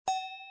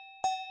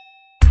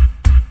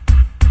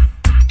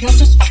Guess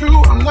it's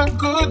true, I'm not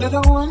good at a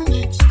one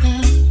night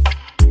stand.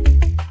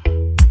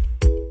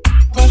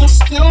 But I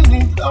still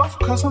need love,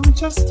 cause I'm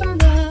just a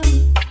man.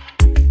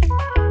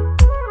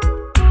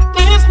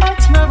 These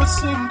nights never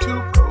seem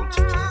to go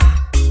to plan.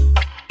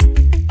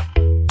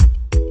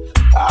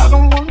 I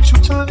don't want you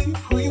to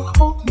leave, will you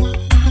hold my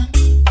hand?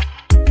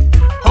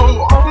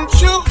 Oh, won't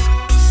you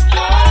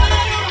stay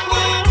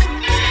with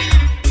me?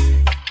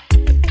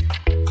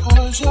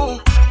 Cause you're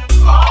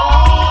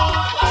all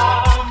I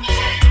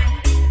need.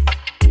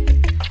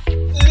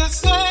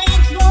 This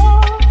ain't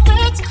love,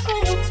 it's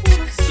clear to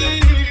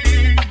see.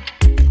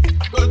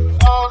 But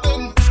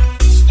darling,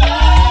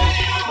 stay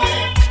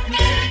with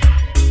me.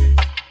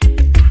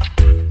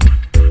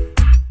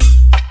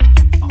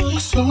 We're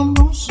so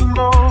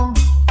emotional.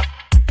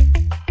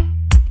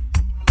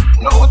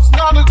 No, it's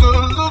not a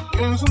good look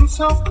and some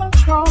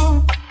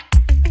self-control.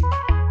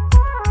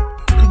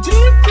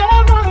 Deep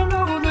down I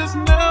know this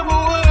never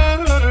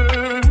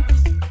works,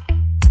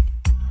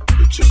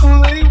 but you can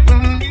lay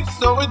with me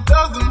so it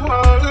doesn't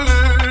hurt.